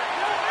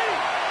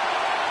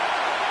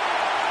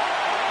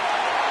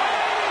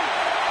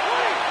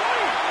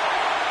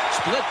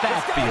 Split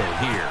backfield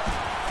here.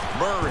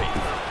 Murray.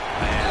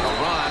 And a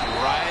run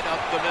right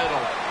up the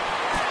middle.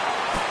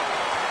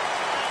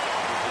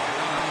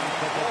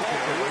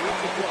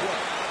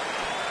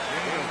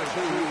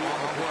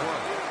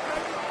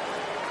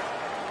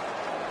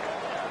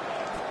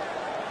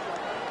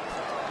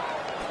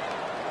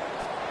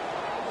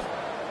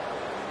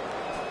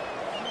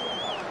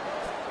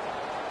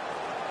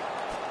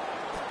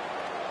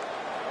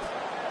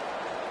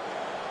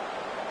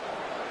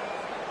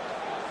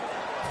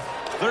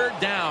 Third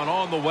down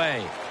on the way.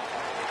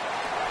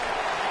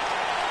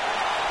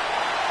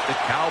 The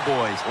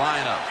Cowboys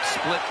line up.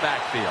 Split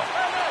backfield.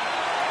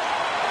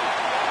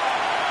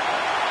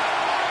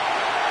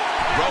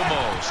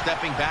 Romo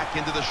stepping back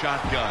into the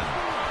shotgun.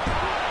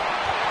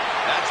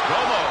 That's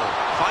Romo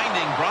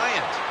finding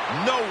Bryant.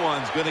 No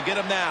one's going to get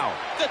him now.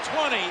 The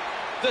 20,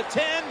 the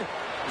 10,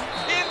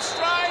 in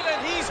stride,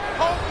 and he's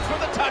home for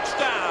the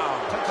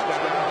touchdown.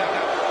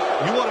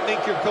 You want to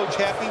make your coach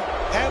happy?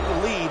 Have the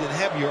lead and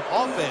have your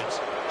offense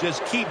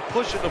just keep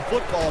pushing the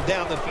football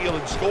down the field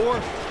and score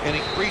and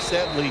increase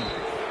that lead.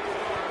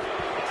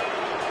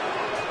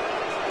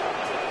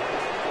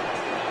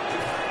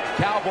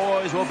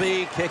 Cowboys will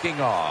be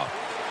kicking off.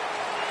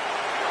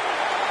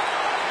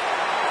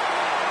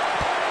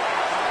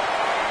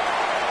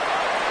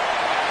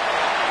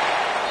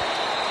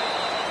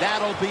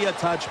 That'll be a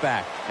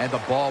touchback, and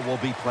the ball will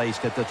be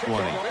placed at the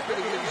 20.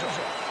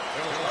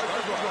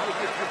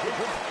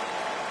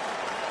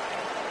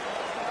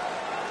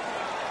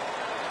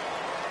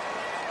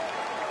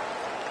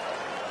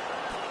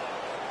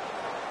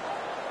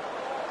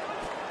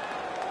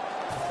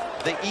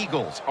 The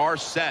Eagles are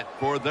set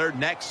for their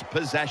next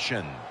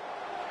possession.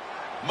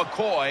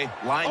 McCoy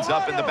lines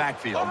up in the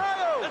backfield.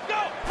 Let's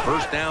go.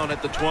 First down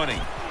at the 20.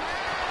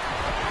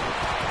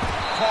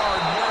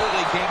 Card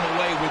nearly came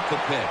away with the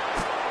pick.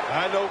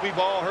 I know we've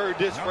all heard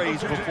this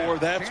phrase before.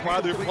 That's why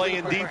they're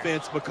playing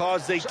defense,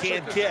 because they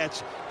can't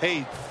catch.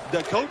 Hey,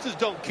 the coaches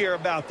don't care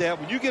about that.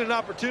 When you get an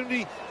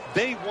opportunity,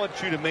 they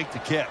want you to make the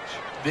catch.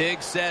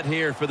 Big set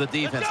here for the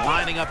defense,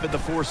 lining up in the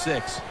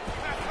 4-6.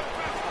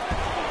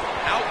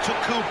 Out to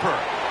Cooper.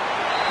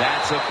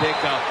 That's a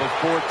pickup of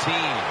 14.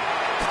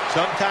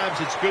 Sometimes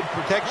it's good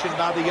protection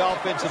by the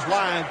offensive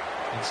line,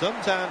 and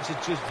sometimes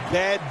it's just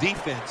bad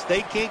defense.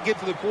 They can't get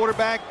to the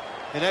quarterback,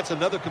 and that's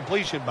another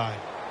completion by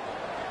him.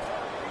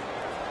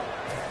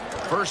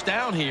 First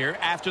down here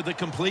after the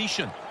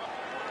completion.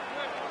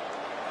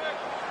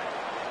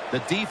 The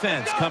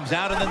defense comes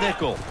out in the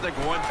nickel. They're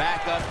going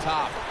back up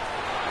top.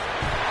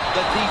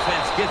 The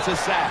defense gets a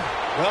sack.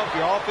 Well, if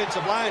your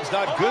offensive line's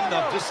not good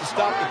enough just to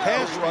stop the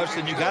pass rush,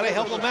 then you got to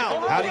help them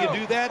out. How do you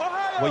do that?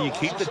 Well, you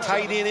keep the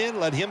tight end in,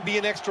 let him be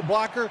an extra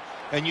blocker,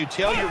 and you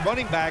tell your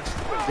running backs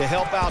to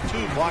help out,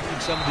 too, blocking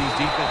some of these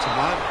defensive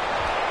linemen.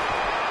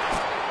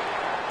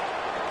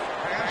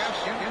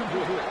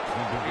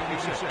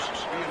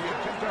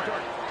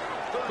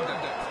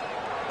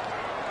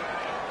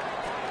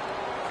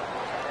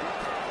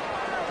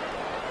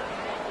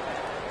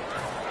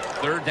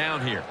 Third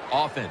down here.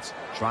 Offense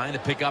trying to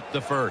pick up the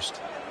first.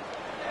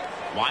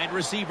 Wide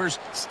receivers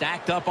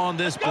stacked up on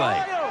this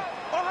play.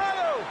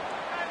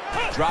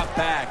 Drop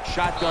back,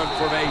 shotgun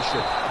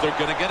formation. They're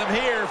going to get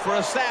him here for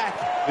a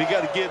sack. We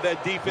got to give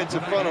that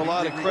defensive front a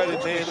lot of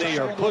credit, man. They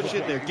are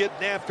pushing, they're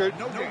getting after it.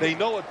 They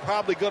know it's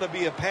probably going to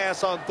be a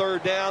pass on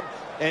third down,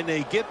 and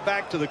they get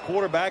back to the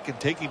quarterback and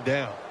take him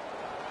down.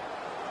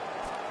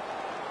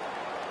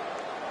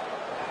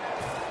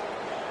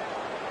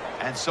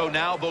 And so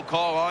now they'll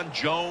call on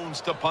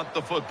Jones to punt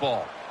the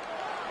football.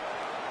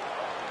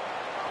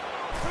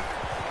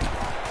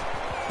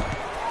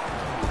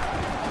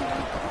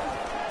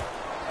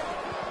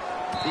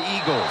 The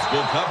Eagles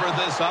will cover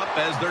this up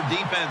as their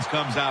defense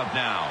comes out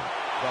now.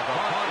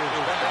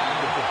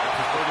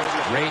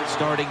 Great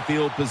starting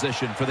field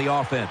position for the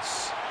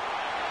offense.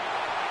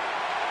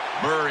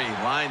 Murray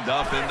lined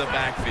up in the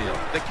backfield.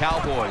 The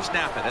Cowboys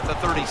snap it at the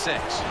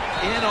 36.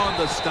 In on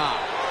the stop.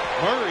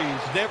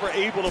 Murray's never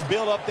able to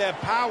build up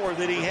that power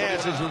that he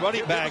has as a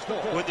running back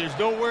when there's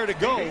nowhere to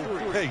go.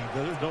 Hey,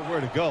 there's nowhere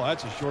to go.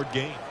 That's a short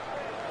game.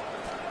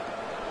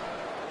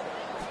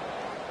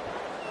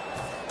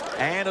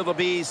 And it'll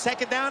be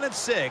second down and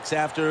 6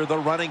 after the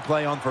running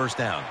play on first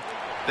down.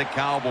 The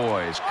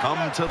Cowboys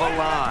come to the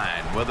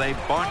line with a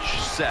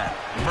bunch set.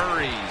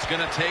 Murray's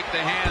going to take the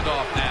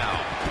handoff now.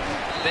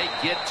 They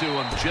get to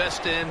him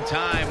just in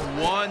time,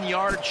 1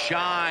 yard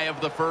shy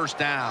of the first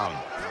down.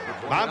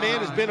 My man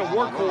has been a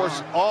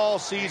workhorse all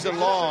season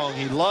long.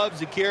 He loves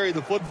to carry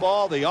the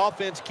football. The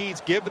offense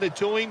keeps giving it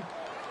to him.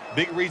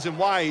 Big reason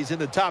why he's in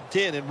the top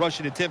 10 in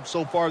rushing attempts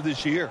so far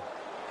this year.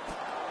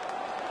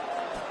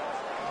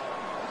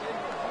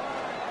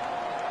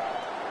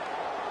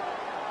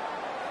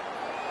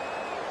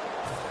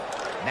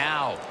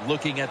 Now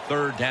looking at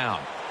third down.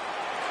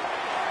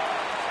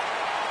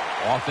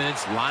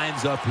 Offense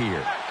lines up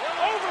here.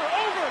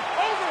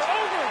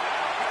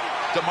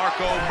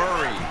 DeMarco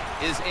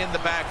Murray is in the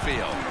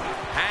backfield.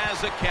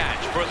 Has a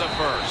catch for the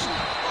first.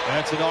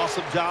 That's an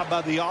awesome job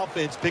by the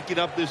offense picking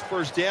up this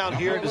first down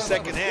here in the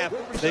second half.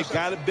 They've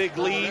got a big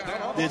lead.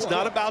 It's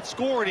not about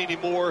scoring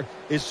anymore.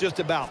 It's just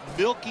about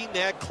milking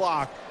that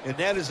clock. And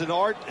that is an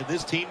art, and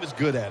this team is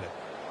good at it.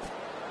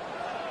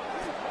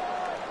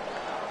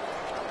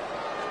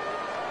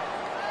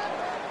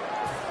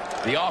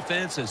 The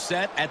offense is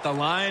set at the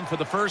line for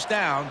the first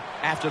down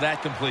after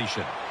that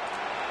completion.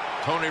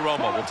 Tony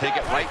Romo will take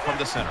it right from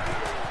the center.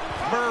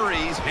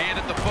 Murray's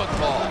handed the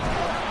football.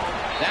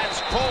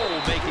 That's Cole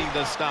making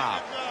the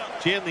stop.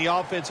 Jim, the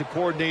offensive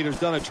coordinator's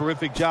done a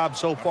terrific job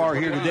so far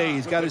here today.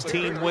 He's got his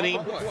team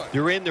winning.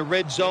 They're in the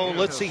red zone.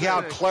 Let's see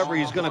how clever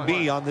he's going to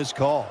be on this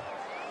call.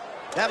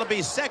 That'll be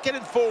 2nd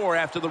and 4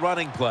 after the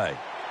running play.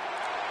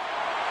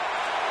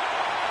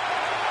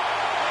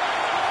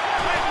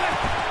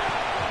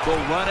 They'll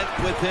run it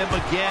with him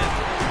again.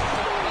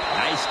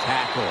 Nice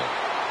tackle.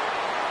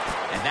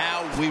 And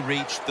now we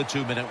reach the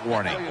 2-minute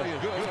warning.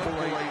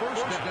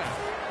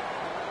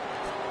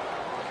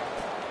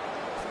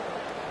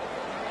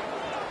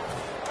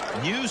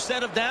 New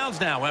set of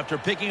downs now after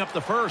picking up the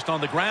first on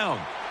the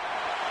ground.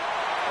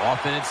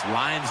 Offense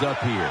lines up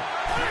here.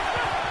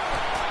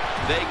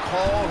 They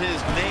call his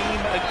name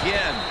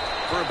again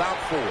for about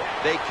 4.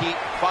 They keep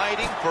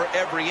fighting for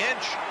every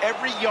inch,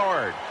 every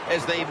yard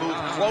as they move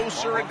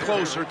closer and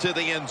closer to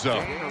the end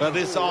zone. Now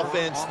this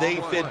offense, they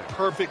fit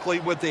perfectly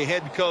with the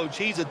head coach.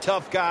 He's a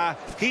tough guy.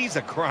 He's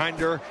a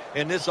grinder.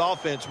 And this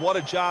offense, what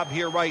a job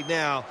here right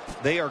now.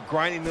 They are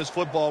grinding this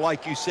football,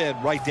 like you said,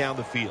 right down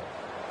the field.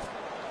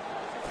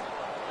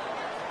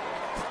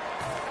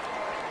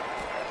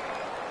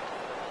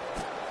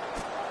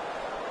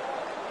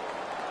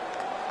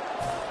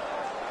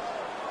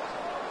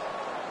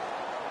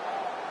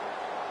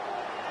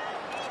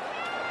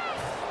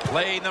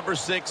 Play number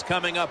 6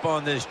 coming up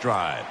on this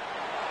drive.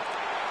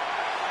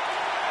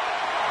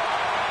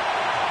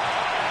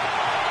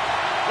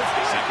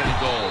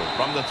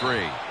 from the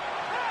 3.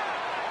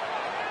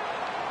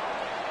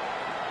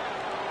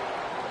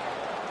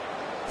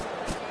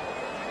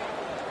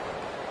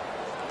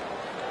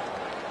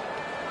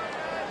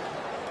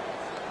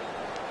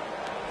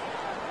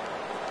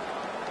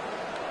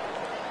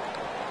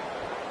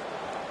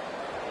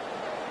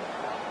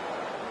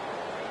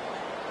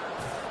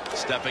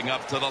 Stepping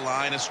up to the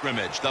line of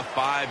scrimmage, the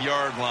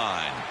 5-yard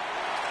line.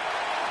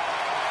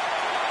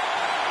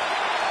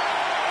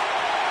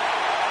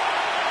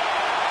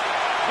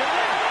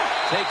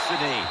 Takes the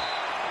knee.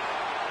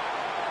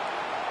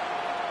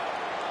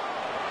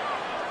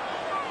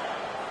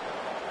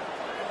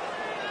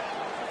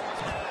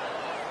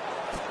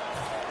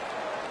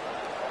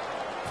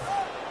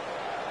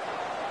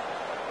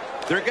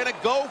 They're going to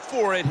go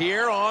for it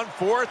here on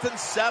 4th and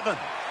 7.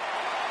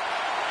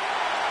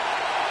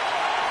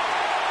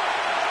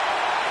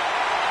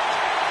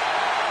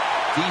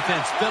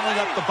 Defense filling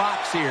up the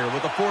box here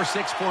with a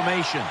 4-6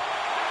 formation.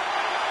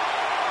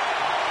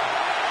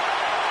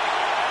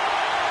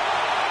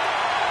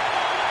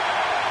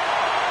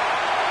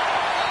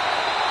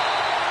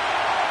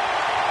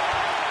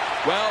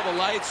 Well, the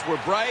lights were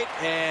bright,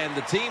 and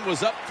the team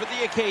was up for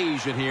the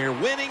occasion here,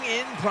 winning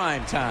in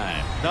prime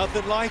time.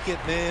 Nothing like it,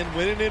 man.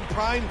 Winning in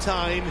prime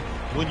time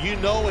when you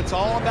know it's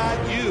all about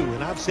you.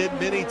 And I've said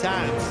many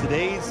times,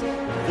 today's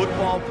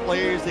football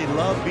players, they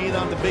love being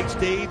on the big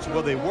stage.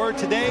 Well, they were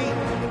today,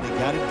 and they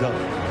got it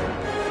done.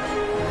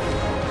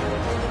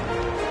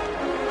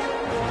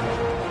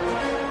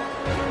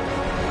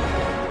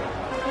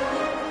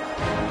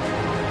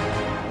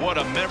 What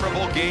a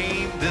memorable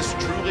game this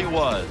truly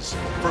was.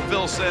 For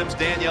Phil Simms,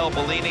 Danielle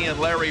Bellini, and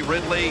Larry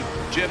Ridley,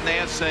 Jim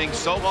Nance saying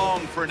so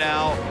long for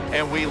now,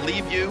 and we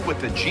leave you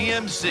with the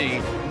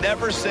GMC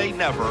Never Say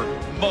Never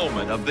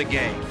moment of the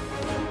game.